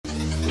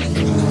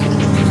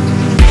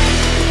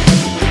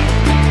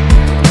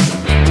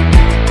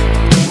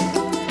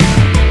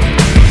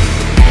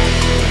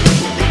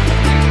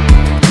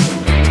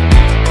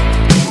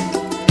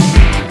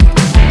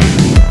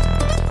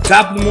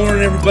Top of the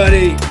morning,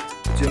 everybody.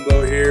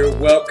 Jimbo here.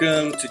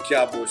 Welcome to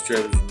Cowboys,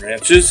 Trailers, and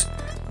Ranches.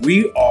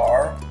 We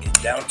are in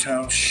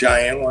downtown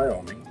Cheyenne,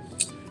 Wyoming,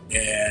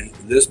 and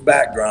this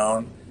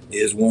background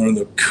is one of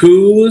the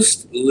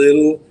coolest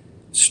little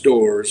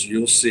stores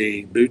you'll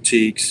see,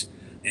 boutiques,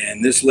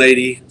 and this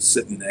lady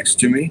sitting next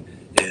to me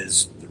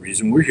is the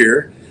reason we're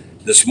here.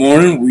 This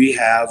morning we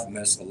have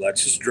Miss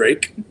Alexis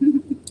Drake.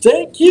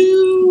 Thank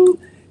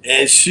you.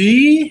 And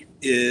she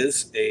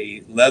is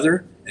a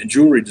leather and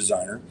jewelry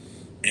designer.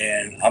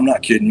 And I'm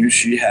not kidding you,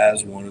 she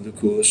has one of the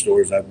coolest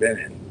stores I've been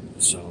in.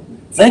 So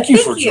thank you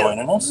for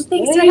joining us. Well,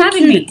 thanks for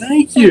having me.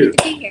 Thank you. Happy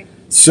to be here.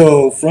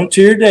 So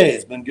Frontier Day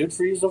has been good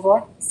for you so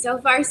far? So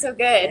far, so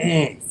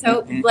good.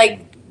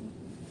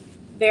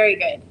 Very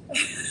good.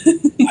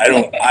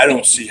 I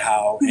don't see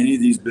how any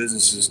of these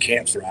businesses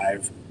can't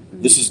thrive.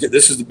 This is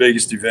the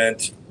biggest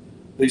event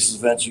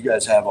you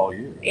guys have all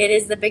year. It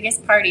is the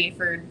biggest party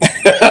for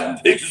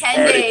 10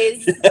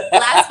 days.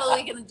 Last full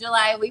week in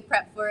July, we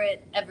prep for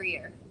it every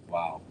year.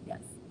 Wow.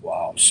 Yes.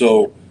 Wow.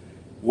 So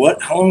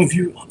how long have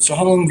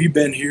you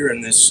been here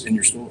in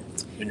your store?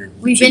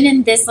 We've been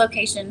in this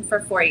location for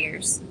 4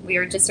 years. We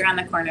were just around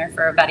the corner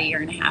for about a year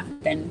and a half,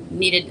 then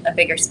needed a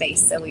bigger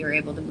space, so we were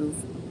able to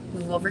move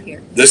over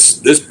here. This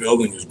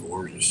building is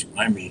gorgeous.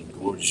 I mean,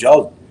 gorgeous.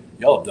 Y'all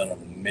have done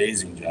an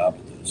amazing job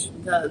at this.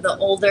 The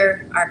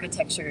older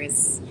architecture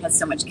has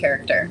so much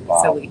character.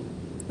 Wow. So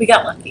we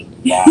got lucky.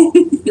 Wow.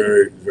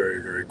 Very,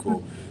 very, very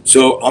cool.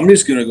 So I'm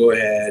just going to go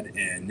ahead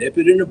and nip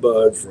it in the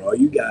bud for all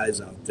you guys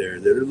out there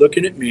that are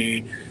looking at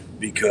me,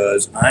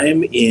 because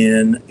I'm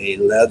in a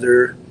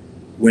leather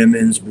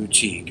women's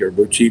boutique, or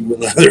boutique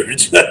with leather,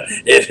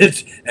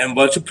 and a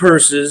bunch of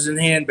purses and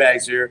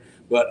handbags here.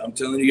 But I'm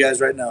telling you guys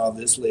right now,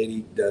 this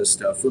lady does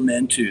stuff for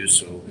men too,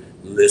 so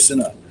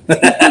listen up. So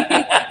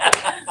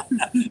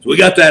we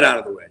got that out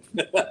of the way.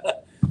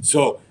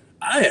 So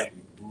I'm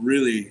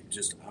really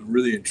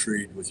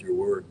intrigued with your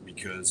work,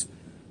 because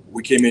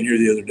we came in here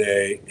the other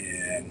day,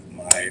 and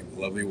my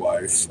lovely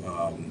wife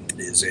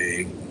is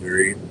a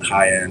very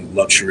high-end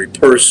luxury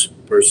purse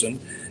person,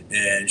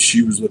 and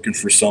she was looking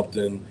for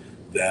something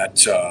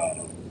that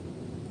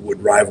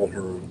would rival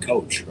her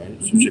Coach,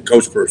 right? So she's a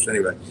Coach purse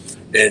anyway.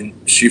 And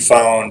she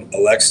found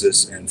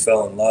Alexis and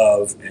fell in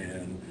love,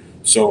 and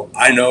so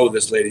I know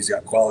this lady's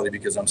got quality,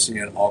 because I'm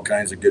seeing all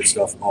kinds of good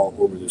stuff all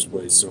over this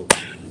place. So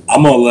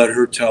I'm gonna let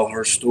her tell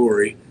her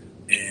story.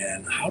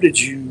 And how'd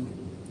you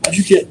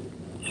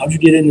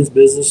get in this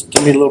business?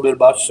 Tell me a little bit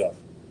about yourself.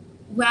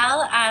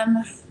 Well,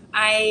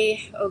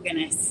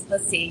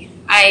 let's see.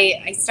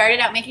 I started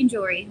out making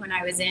jewelry when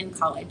I was in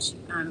college.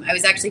 I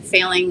was actually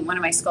failing one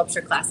of my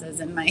sculpture classes,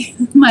 and my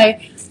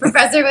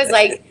professor was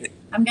like,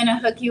 I'm going to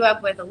hook you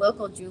up with a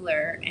local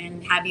jeweler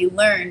and have you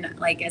learn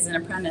like as an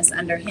apprentice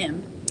under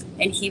him.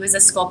 And he was a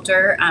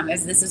sculptor.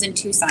 This was in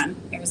Tucson,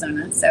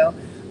 Arizona. So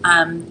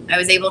I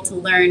was able to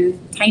learn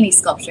tiny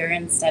sculpture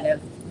instead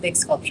of big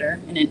sculpture.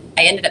 And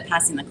I ended up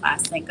passing the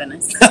class, thank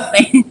goodness.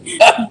 Thank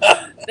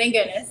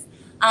goodness.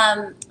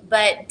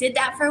 But did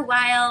that for a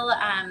while,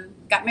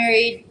 got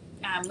married,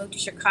 moved to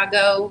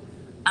Chicago,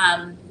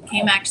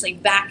 came actually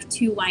back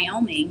to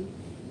Wyoming.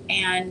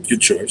 And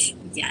good choice.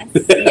 Yes.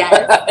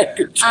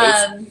 Good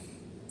choice.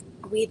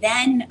 We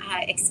then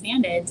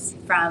expanded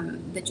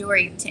from the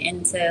jewelry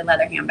into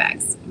leather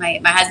handbags.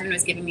 My husband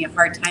was giving me a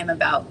hard time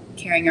about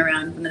carrying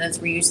around one of those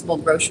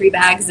reusable grocery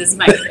bags as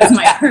my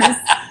purse.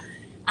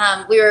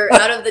 We were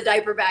out of the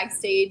diaper bag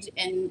stage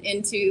and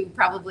into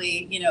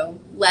probably,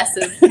 less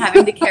of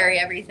having to carry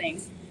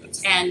everything.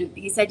 And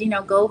he said,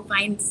 go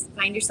find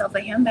yourself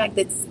a handbag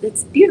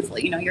that's beautiful.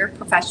 You're a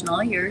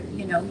professional,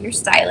 you're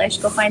stylish.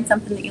 Go find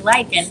something that you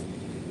like. And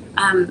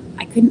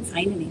I couldn't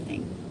find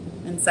anything.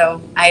 And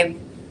so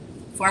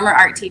former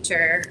art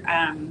teacher,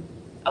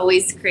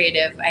 always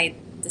creative. I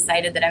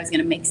decided that I was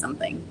going to make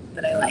something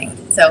that I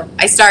liked. So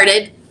I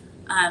started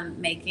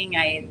making.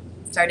 I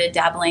started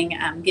dabbling,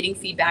 getting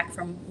feedback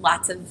from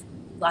lots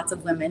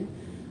of women.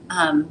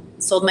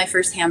 Sold my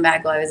first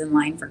handbag while I was in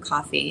line for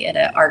coffee at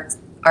an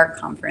art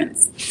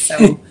conference.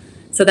 So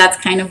that's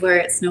kind of where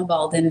it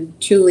snowballed, and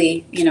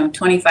truly,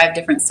 25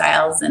 different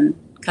styles and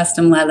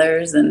custom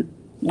leathers and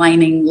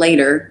lining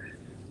later.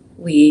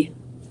 We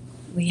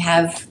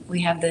have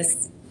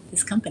this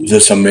company.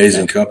 This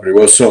amazing company.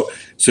 Well, so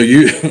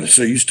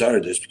you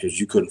started this because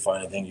you couldn't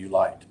find anything you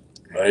liked,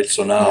 right?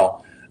 So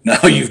now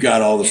you've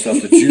got all the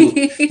stuff that you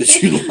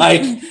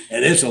like, and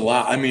it's a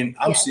lot. I mean,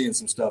 I'm seeing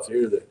some stuff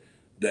here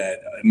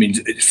that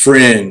it's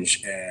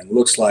fringe and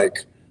looks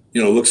like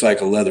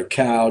a leather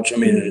couch. I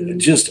mean,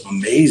 just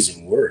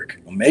amazing work.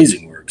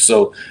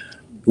 So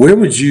where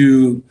would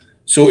you?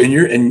 So in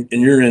your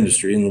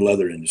industry, in the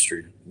leather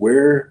industry,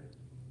 where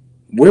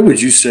would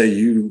you say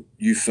you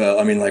felt?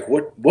 I mean, like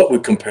what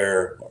would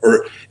compare,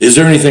 or is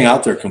there anything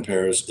out there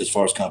compare as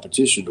far as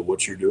competition to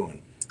what you're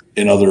doing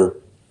in other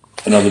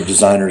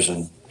designers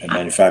and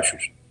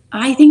manufacturers?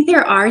 I think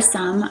there are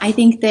some. I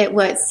think that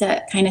what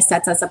kind of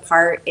sets us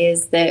apart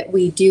is that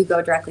we do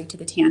go directly to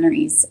the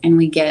tanneries and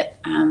we get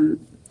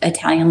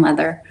Italian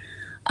leather.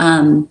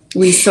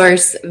 We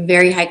source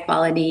very high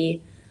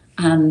quality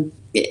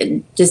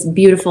just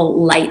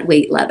beautiful,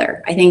 lightweight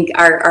leather. I think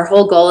our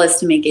whole goal is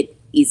to make it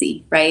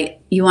easy, right?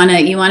 You want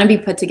to be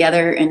put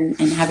together and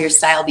have your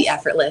style be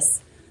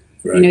effortless.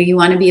 Right. You know, you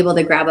want to be able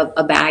to grab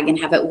a bag and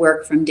have it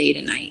work from day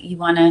to night. You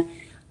want to,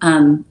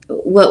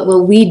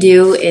 what we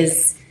do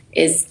is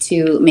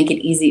to make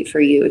it easy for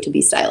you to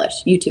be stylish.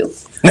 You too.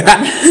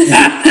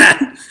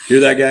 Hear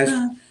that, guys?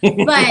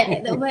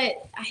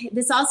 But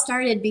this all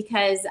started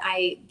because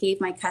I gave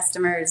my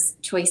customers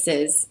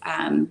choices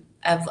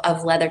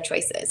of leather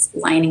choices,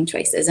 lining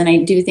choices. And I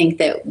do think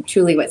that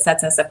truly what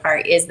sets us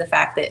apart is the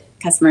fact that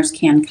customers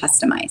can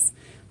customize.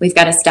 We've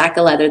got a stack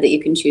of leather that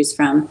you can choose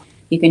from.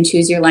 You can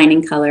choose your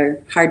lining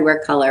color,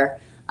 hardware color.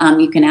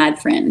 You can add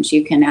fringe.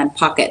 You can add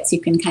pockets. You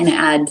can kind of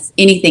add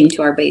anything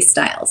to our base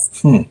styles.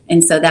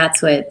 And so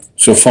that's what.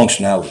 So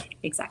functionality.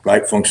 Exactly.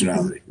 Right.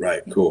 Functionality.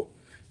 Right. Cool.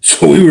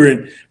 So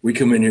we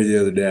come in here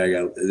the other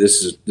day.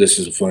 This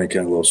is a funny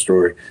kind of little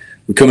story.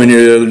 We come in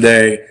here the other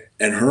day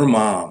and her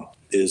mom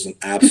is an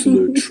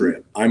absolute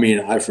trip. I mean,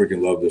 I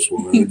freaking love this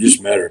woman. I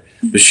just met her,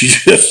 but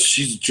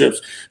she's a trip.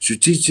 She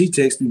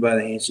takes me by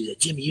the hand. She said,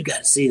 "Jimmy, you got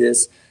to see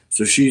this."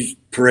 So she's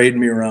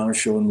parading me around,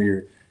 showing me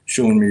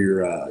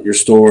your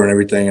store and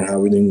everything and how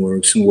everything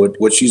works and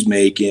what she's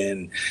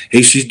making.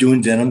 Hey, she's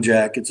doing denim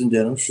jackets and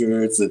denim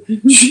shirts.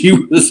 And she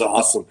was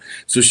awesome.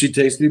 So she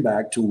takes me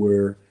back to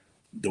where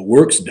the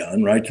work's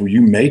done, right? Where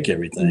you make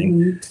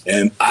everything.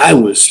 And I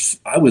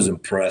was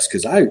impressed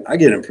because I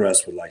get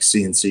impressed with like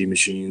CNC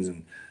machines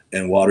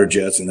and water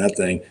jets and that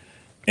thing.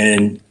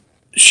 And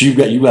you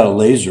got a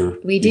laser.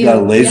 We do. You got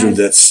a laser, yes.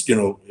 That's,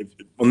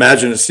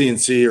 imagine a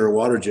CNC or a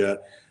water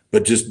jet,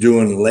 but just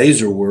doing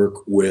laser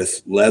work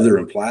with leather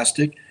and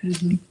plastic.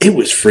 It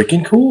was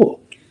freaking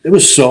cool. It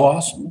was so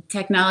awesome.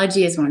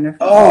 Technology is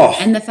wonderful. Oh.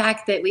 And the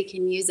fact that we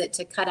can use it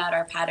to cut out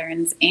our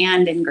patterns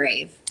and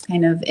engrave,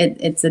 kind of,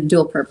 it's a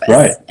dual purpose.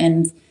 Right.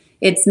 And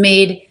it's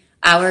made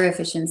our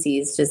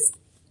efficiencies just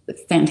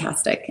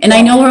fantastic. And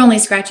I know we're only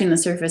scratching the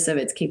surface of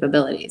its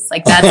capabilities.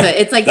 Like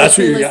it's like that's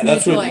the coolest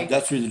new toy.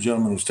 That's what the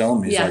gentleman was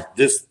telling me. He's like,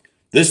 this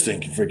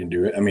thing can freaking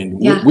do it. I mean,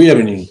 we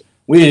haven't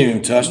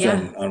even touched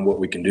on what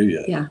we can do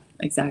yet. Yeah,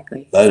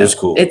 exactly. That is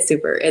cool. It's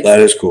super. That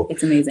is cool.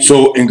 It's amazing.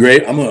 So, and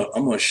great. I'm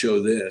gonna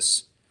show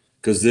this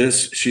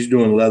because she's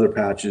doing leather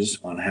patches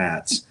on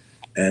hats,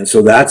 and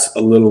so that's a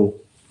little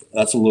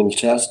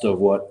test of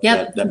what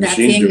that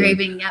machine's the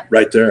engraving, doing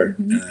right there.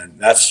 And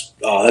that's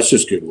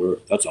just good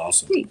work. That's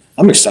awesome. Sweet.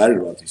 I'm excited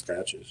about these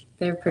patches.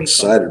 They're pretty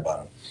excited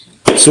about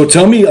them. So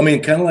tell me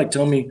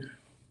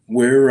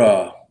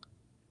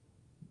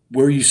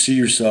where you see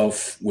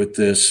yourself with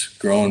this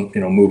growing,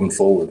 moving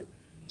forward.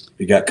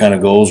 You got kind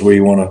of goals where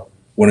you want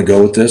to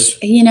go with this?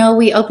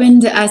 We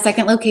opened a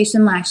second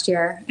location last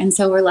year, and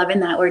so we're loving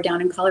that. We're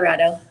down in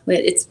Colorado.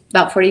 It's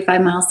about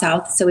 45 miles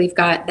south, so we've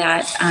got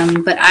that.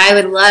 But I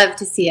would love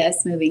to see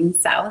us moving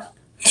south.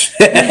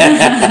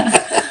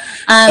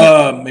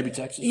 Maybe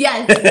Texas.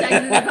 Yes,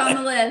 Texas is on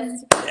the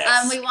list.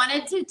 Yes. We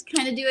wanted to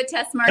kind of do a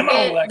test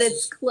market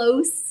that's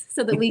close,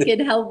 so that we could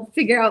help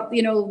figure out,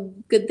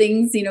 good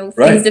things,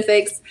 things to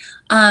fix.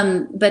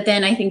 But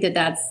then I think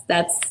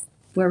that's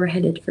where we're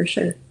headed for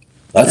sure.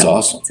 That's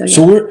awesome.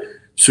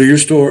 So your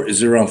store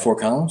is around Fort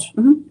Collins?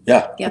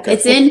 Yeah. Okay.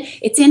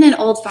 It's in an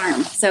old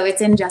farm, so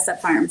it's in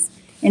Jessup Farms,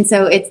 and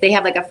so they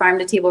have like a farm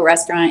to table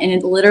restaurant, and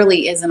it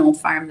literally is an old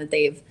farm that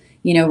they've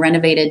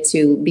renovated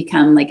to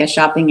become like a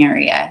shopping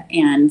area,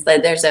 and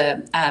there's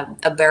a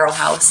barrel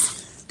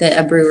house,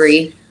 a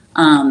brewery.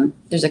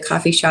 There's a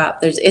coffee shop.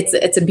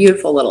 It's a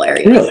beautiful little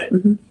area.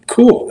 Really?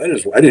 Cool. That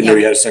is. I didn't know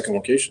you had a second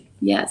location.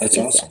 Yes. That's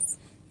awesome. Yes.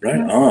 Right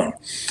on.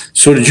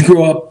 So did you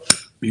grow up?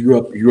 You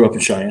grew up in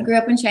Cheyenne? Grew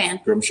up in Cheyenne.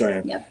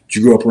 Yep. Did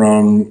you grow up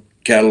around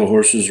cattle or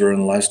horses or in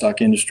the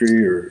livestock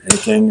industry or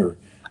anything or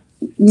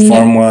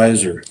farm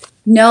wise or?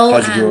 No.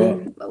 How'd you grow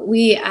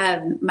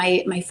up?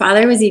 My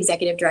father was the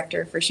executive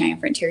director for Cheyenne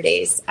Frontier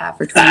Days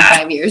for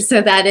 25 years.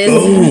 So that is.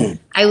 Boom.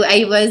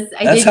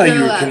 That's how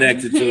you were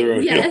connected to the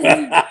road.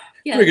 Yes.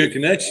 Yes. Pretty good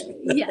connection.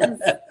 Yes.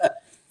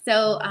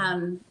 So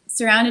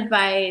surrounded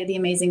by the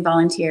amazing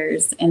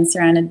volunteers and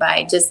surrounded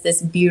by just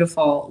this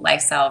beautiful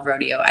lifestyle of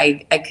rodeo,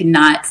 I could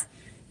not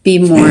be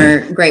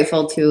more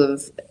grateful to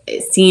have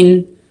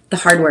seen the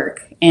hard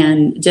work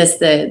and just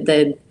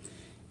the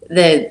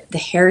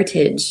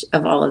heritage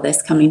of all of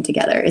this coming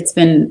together. It's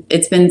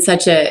been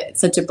such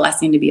a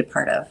blessing to be a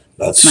part of.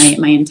 That's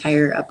my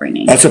entire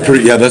upbringing. That's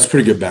pretty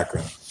good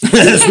background.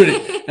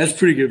 that's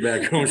pretty good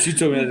background. When she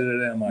told me that the other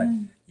day, I'm like,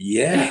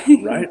 yeah,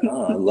 right.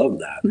 Oh, I love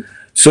that.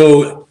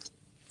 So,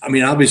 I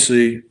mean,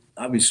 obviously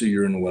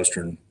you're in the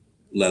Western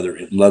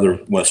leather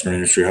Western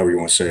industry, however you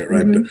want to say it,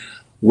 right? But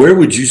where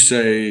would you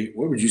say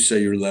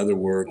your leather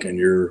work and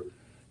your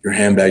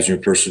handbags and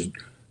your purses,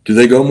 do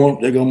they go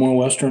more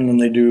Western than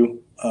they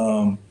do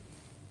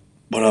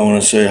what I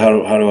want to say, how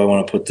do I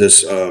want to put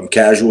this,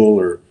 casual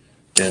or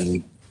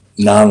in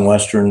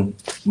non-Western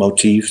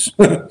motifs?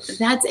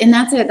 That's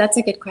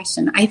a good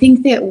question. I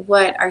think that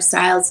what our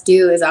styles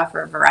do is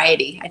offer a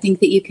variety. I think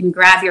that you can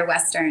grab your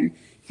Western,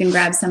 you can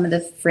grab some of the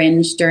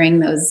fringe during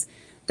those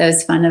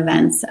those fun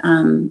events,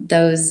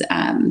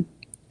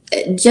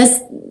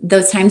 just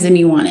those times when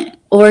you want it.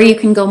 Or you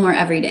can go more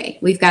every day.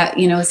 We've got,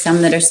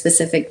 some that are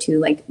specific to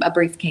like a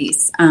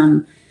briefcase.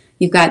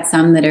 You've got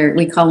some that are,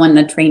 we call one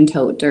the train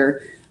tote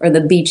or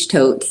the beach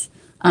tote.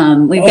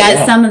 We've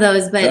got some of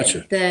those, but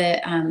gotcha.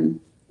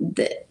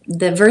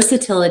 The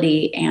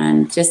versatility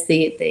and just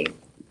the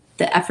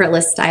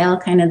effortless style,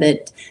 kind of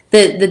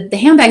the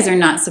handbags are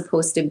not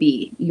supposed to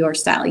be your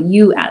style.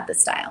 You add the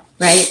style,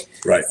 right?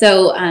 Right.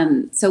 So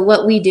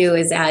what we do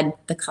is add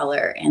the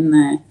color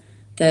and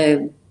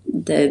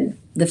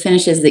the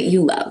finishes that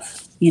you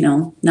love.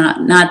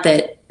 Not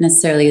that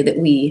necessarily that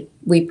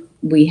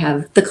we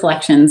have the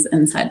collections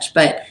and such,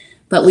 but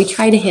we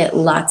try to hit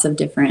lots of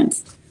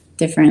different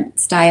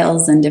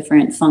styles and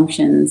different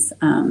functions.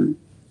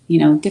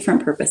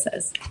 Different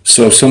purposes.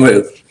 So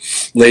somebody,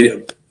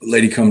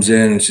 lady comes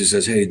in and she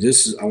says, "Hey,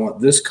 I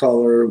want this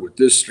color with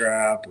this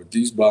strap with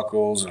these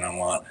buckles, and I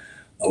want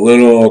a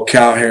little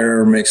cow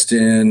hair mixed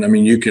in." I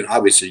mean, you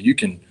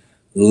can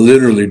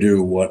literally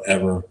do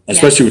whatever,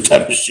 especially with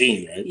that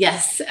machine, right?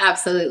 Yes,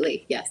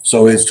 absolutely. Yes.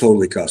 So it's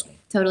totally custom.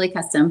 Totally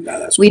custom. Yeah,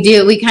 that's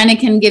cool. We kind of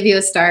can give you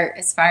a start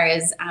as far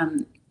as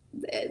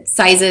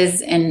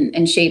sizes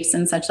and shapes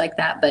and such like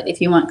that. But if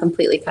you want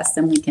completely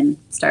custom, we can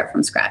start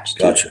from scratch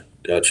too. Gotcha.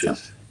 So.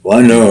 Well,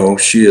 I know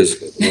she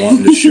is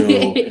wanting to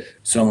show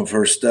some of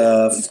her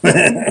stuff.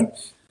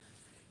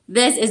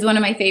 This is one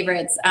of my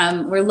favorites.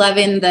 We're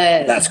loving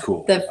That's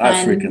cool. The fun.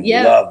 I freaking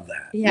love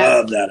that. Yeah.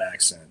 Love that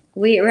accent.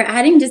 We're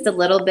adding just a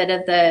little bit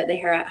of the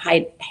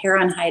hair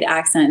on hide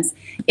accents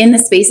in the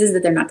spaces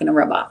that they're not going to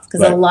rub off. Because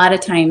a lot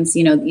of times,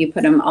 you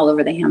put them all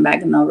over the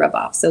handbag and they'll rub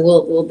off. So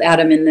we'll add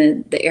them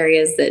in the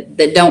areas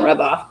that don't rub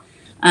off.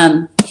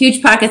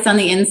 Huge pockets on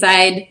the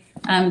inside.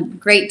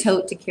 Great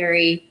tote to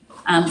carry.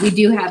 We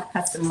do have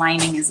custom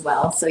lining as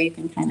well, so you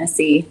can kind of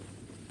see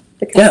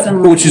the custom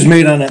lining. Which is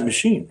made on that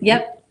machine.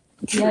 Right?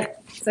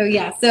 Yep.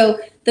 So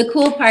the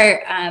cool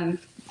part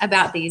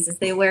about these is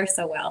they wear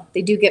so well.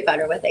 They do get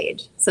better with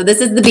age. So this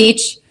is the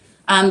beach,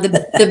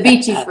 the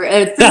beachy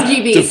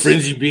fringy beach. The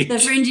fringy beach. The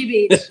fringy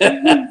beach.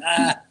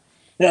 Yeah,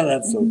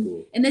 that's so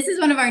cool. And this is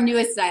one of our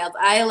newest styles.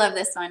 I love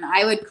this one.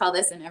 I would call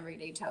this an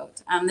everyday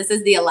tote. This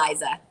is the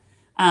Eliza.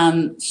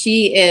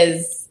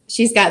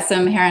 She's got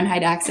some hair and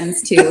hide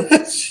accents too,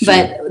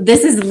 but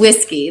this is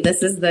whiskey.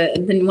 This is the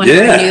one of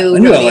our new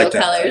rodeo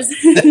colors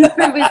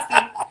for whiskey.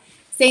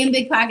 Same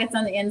big pockets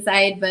on the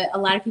inside, but a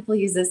lot of people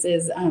use this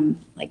as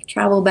like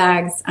travel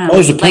bags.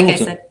 There's a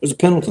Pendleton. There's a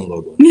Pendleton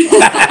logo.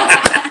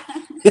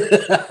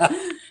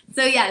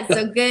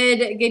 So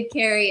good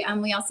carry.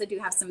 We also do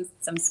have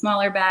some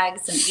smaller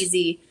bags, some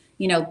easy,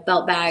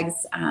 belt bags,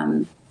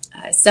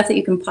 stuff that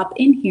you can pop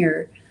in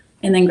here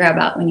and then grab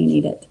out when you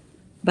need it.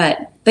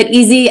 But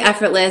easy,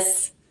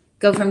 effortless,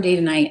 go from day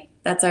to night.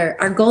 That's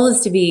our goal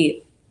is to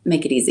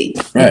make it easy.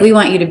 Right. Like we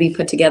want you to be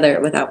put together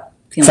without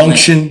feeling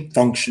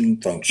function.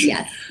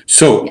 Yes.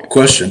 So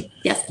question.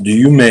 Yes. Do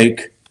you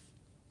make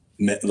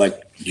men's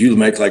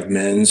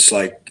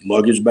like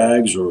luggage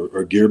bags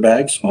or gear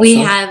bags also? We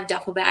have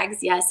duffel bags,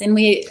 yes. And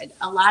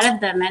a lot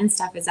of the men's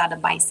stuff is out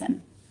of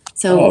bison.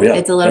 So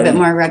it's a little bit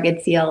more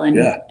rugged feel and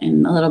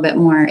a little bit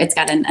more, it's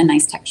got a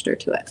nice texture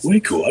to it. Way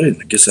cool. I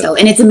didn't guess that. So,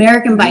 and it's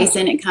American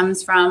bison. It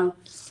comes from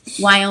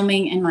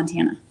Wyoming and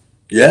Montana.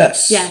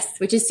 Yes. Yes,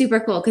 which is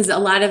super cool because a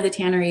lot of the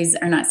tanneries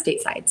are not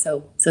stateside.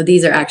 So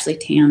these are actually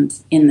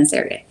tanned in this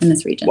area, in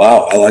this region.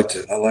 Wow. I like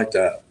that.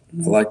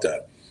 Mm-hmm. I like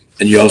that.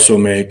 And you also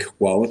make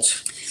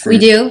wallets? We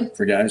do.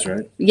 For guys,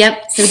 right?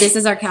 Yep. So this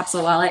is our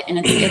capsule wallet and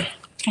it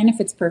kind of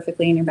fits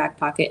perfectly in your back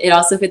pocket. It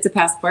also fits a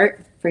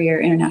passport for your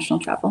international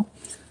travel.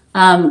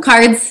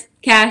 Cards,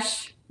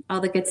 cash, all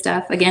the good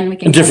stuff. Again, we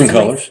can different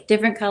colors.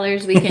 Different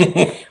colors. We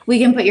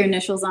can put your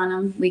initials on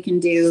them. We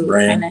can do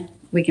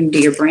we can do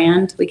your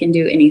brand. We can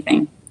do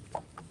anything.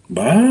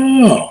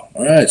 Wow.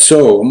 All right.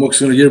 So I'm just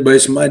going to give everybody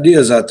some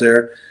ideas out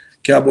there.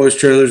 Cowboys,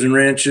 Trailers, and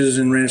Ranches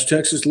and Ranch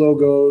Texas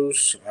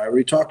logos. I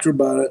already talked to her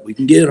about it. We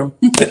can get them.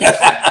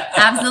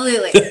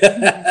 Absolutely.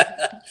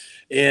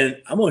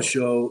 And I'm going to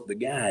show the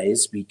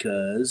guys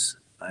because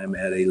I'm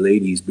at a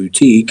ladies'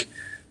 boutique.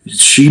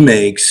 She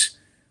makes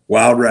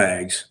wild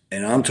rags,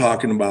 and I'm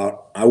talking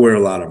about, I wear a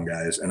lot of them,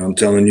 guys, and I'm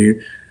telling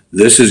you,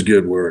 this is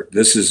good work.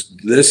 This is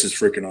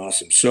freaking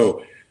awesome.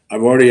 So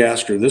I've already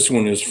asked her. This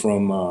one is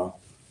from,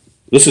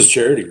 this is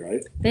charity,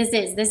 right? This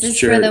is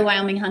for the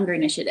Wyoming Hunger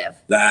Initiative.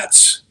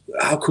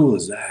 How cool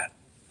is that?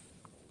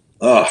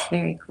 Oh,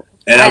 very cool.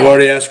 And I've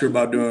already asked her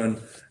about doing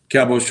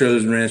Cowboys,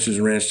 Trailers, and Ranches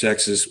and Ranch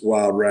Texas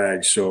wild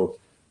rags. So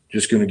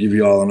just going to give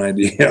you all an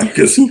idea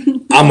because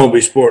I'm going to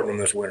be sporting them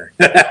this winter.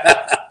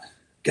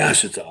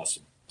 Gosh, it's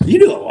awesome. You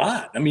do a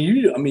lot. I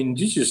mean,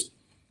 you're just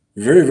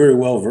very, very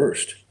well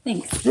versed.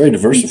 Thanks. Very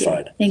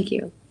diversified. Thank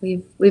you.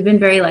 We've been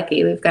very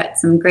lucky. We've got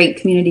some great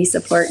community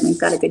support and we've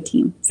got a good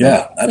team. So,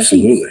 yeah,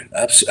 absolutely.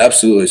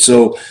 Absolutely.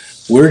 So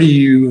where do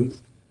you,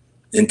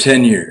 in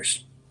 10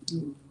 years,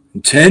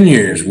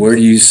 where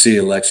do you see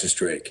Alexis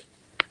Drake?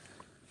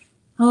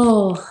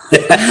 Oh.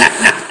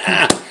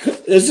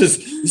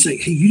 It's like,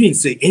 hey, you didn't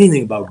say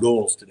anything about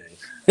goals today.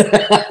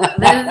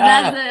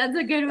 That's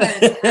a good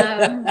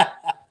one.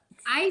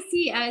 I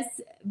see us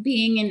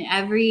being in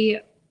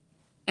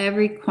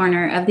every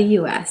corner of the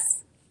U.S.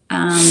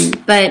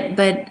 But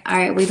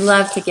we'd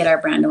love to get our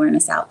brand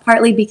awareness out,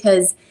 partly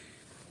because,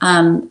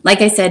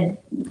 like I said,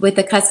 with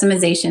the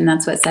customization,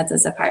 that's what sets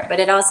us apart. But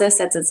it also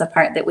sets us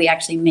apart that we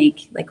actually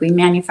we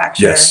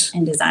manufacture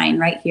and design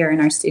right here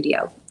in our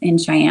studio in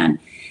Cheyenne.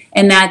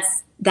 And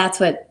that's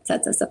what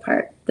sets us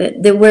apart,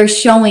 that we're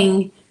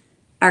showing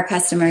our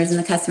customers, and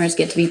the customers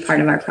get to be part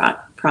of our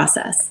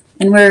process.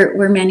 And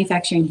we're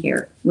manufacturing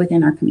here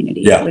within our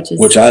community. Yeah,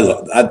 which I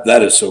love.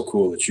 That is so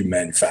cool that you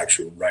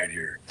manufacture right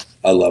here.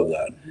 I love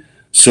that.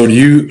 So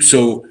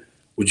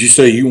would you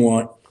say you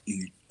want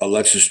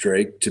Alexis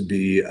Drake to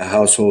be a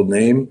household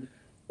name,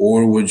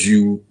 or would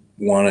you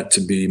want it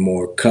to be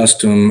more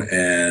custom?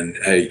 And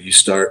hey,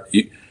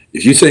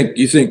 if you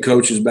think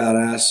Coach is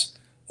badass,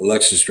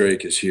 Alexis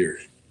Drake is here.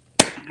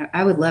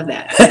 I would love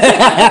that.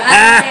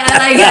 I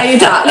like how you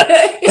talk.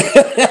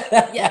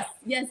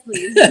 Yes,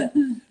 please.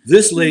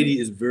 This lady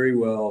is very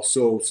well.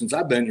 So since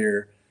I've been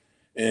here,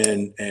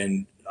 and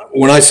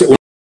when I say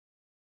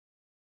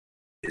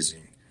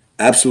amazing,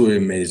 absolutely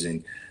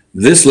amazing.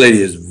 This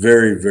lady is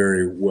very,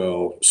 very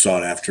well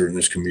sought after in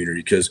this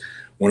community, because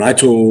when I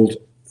told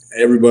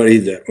everybody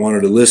that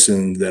wanted to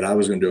listen that I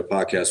was going to do a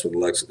podcast with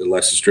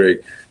Alexis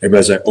Drake,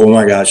 everybody's like, "Oh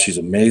my gosh, she's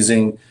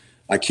amazing.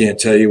 I can't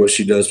tell you what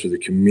she does for the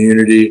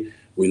community.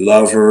 We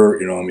love her.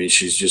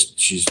 She's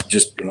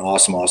just an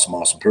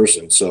awesome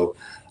person." So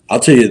I'll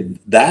tell you,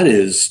 that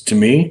is, to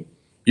me,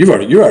 you're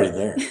already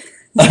there.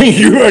 I mean,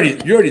 you're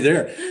already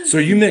there. So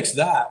you mix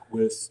that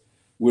with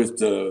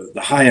the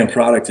high end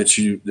product that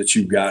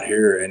you've got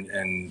here,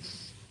 and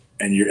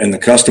the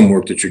custom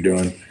work that you're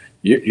doing.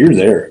 You're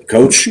there.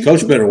 Coach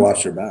better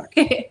watch their back.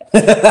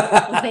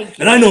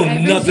 And I know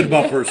nothing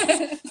about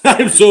purses.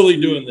 I'm solely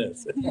doing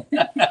this.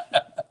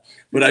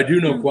 But I do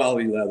know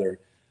quality leather,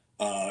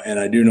 and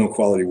I do know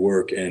quality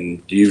work,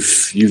 and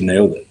you've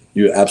nailed it.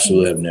 You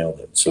absolutely have nailed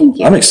it. So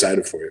I'm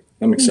excited for you.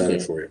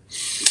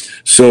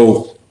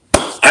 So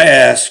I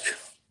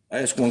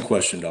ask one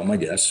question to all my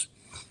guests,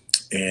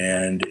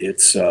 and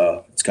it's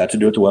got to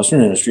do with the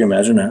Western industry.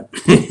 Imagine that.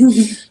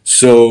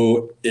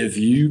 So if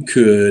you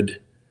could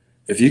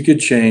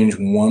change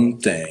one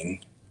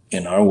thing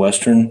in our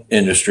Western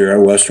industry,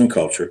 our Western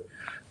culture,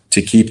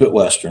 to keep it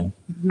Western,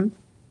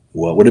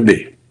 what would it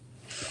be?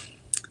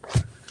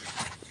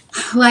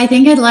 Well, I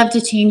think I'd love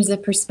to change the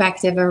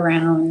perspective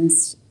around,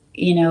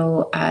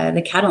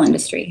 the cattle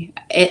industry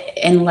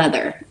and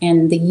leather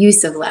and the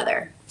use of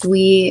leather.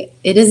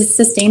 It is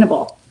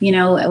sustainable.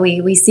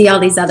 We see all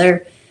these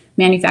other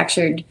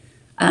manufactured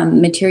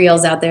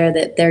materials out there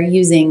that they're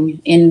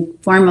using in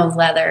form of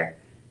leather,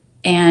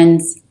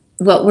 and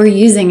what we're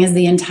using is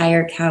the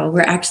entire cow.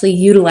 We're actually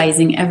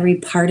utilizing every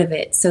part of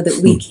it so that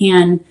we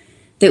can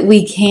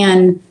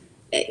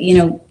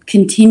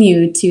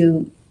continue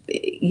to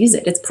use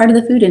it. It's part of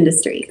the food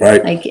industry,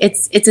 right? Like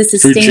it's a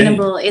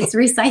sustainable, it's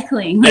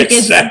recycling. Like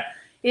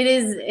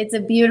it's a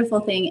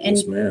beautiful thing, and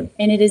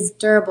and it is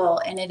durable,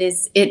 and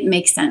it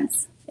makes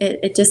sense.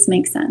 It just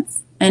makes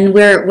sense. And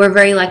we're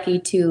very lucky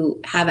to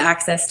have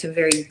access to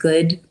very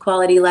good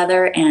quality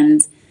leather,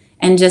 and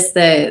just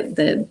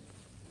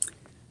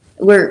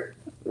we're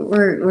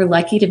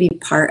lucky to be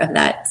part of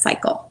that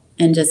cycle,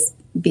 and just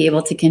be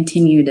able to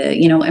continue to,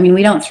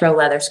 we don't throw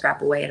leather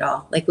scrap away at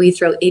all. Like, we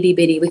throw itty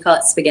bitty, we call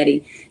it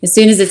spaghetti. As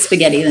soon as it's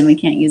spaghetti, then we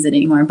can't use it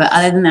anymore. But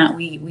other than that,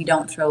 we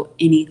don't throw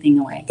anything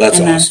away. That's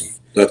awesome.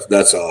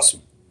 That's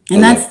awesome.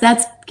 And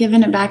that's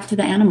giving it back to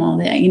the animal.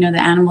 The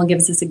animal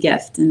gives us a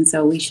gift, and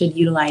so we should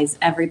utilize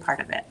every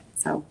part of it.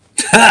 So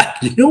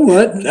you know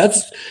what?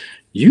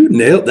 You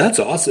nailed. That's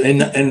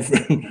awesome. And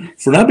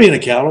for not being a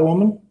cattle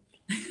woman,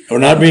 or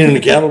not being in the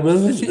cattle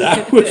business,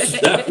 that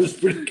was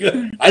pretty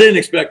good. I didn't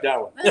expect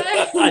that one.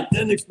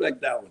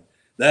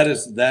 That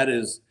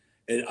is.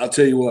 And I'll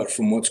tell you what.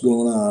 From what's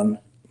going on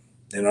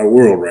in our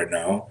world right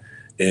now,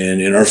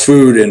 and in our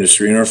food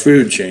industry, in our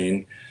food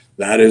chain,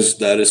 that is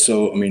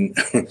so. I mean,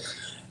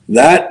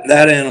 that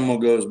animal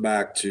goes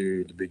back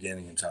to the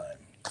beginning of time,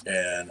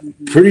 and I'm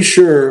pretty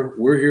sure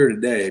we're here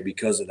today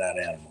because of that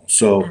animal.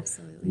 So.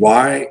 Absolutely.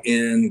 Why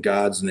in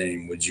God's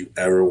name would you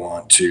ever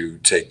want to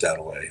take that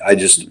away?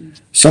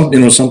 Some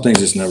things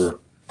just never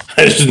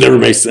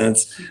make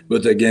sense.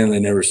 But again, they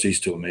never cease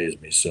to amaze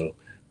me. So,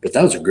 but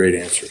that was a great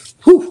answer.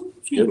 Whew,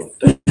 good one.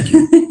 Thank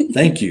you.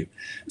 Thank you.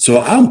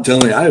 So I'm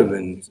telling you, I have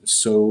been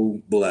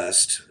so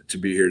blessed to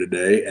be here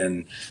today,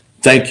 and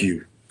thank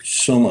you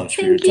so much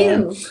for your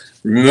time.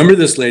 Remember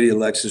this lady,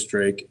 Alexis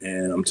Drake,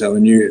 and I'm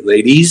telling you,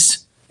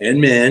 ladies and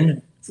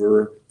men,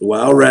 for the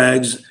wild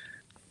rags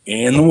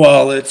and the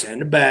wallets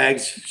and the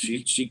bags.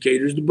 She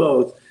caters to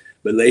both.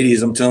 But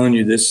ladies, I'm telling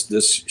you,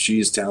 she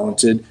is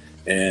talented,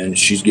 and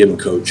she's giving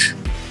Coach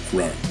a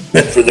run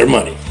for their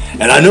money.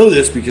 And I know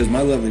this because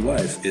my lovely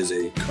wife is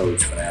a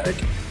Coach fanatic,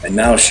 and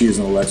now she's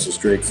an Alexis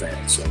Drake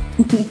fan. So,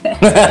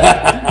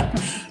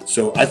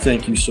 so I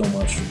thank you so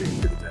much for being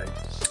here today.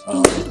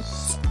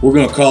 we're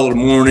going to call it a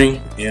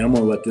morning, and I'm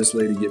going to let this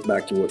lady get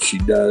back to what she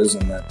does,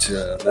 and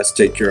let's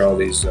take care of all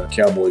these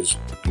cowboys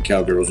and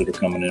cowgirls that are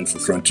coming in for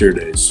Frontier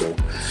Days. So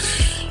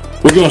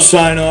we're going to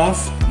sign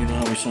off. You know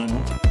how we sign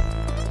off?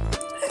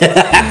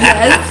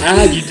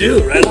 Yes. You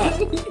do, right on.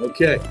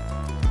 Okay.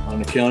 On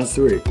the count of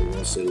 3, we're going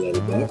to say let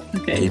her buck.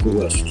 Okay. Keep it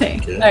western.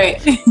 Okay. All right.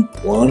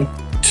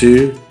 1,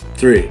 2,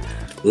 3.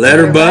 Let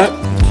her buck.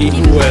 Keep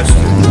it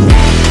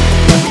western.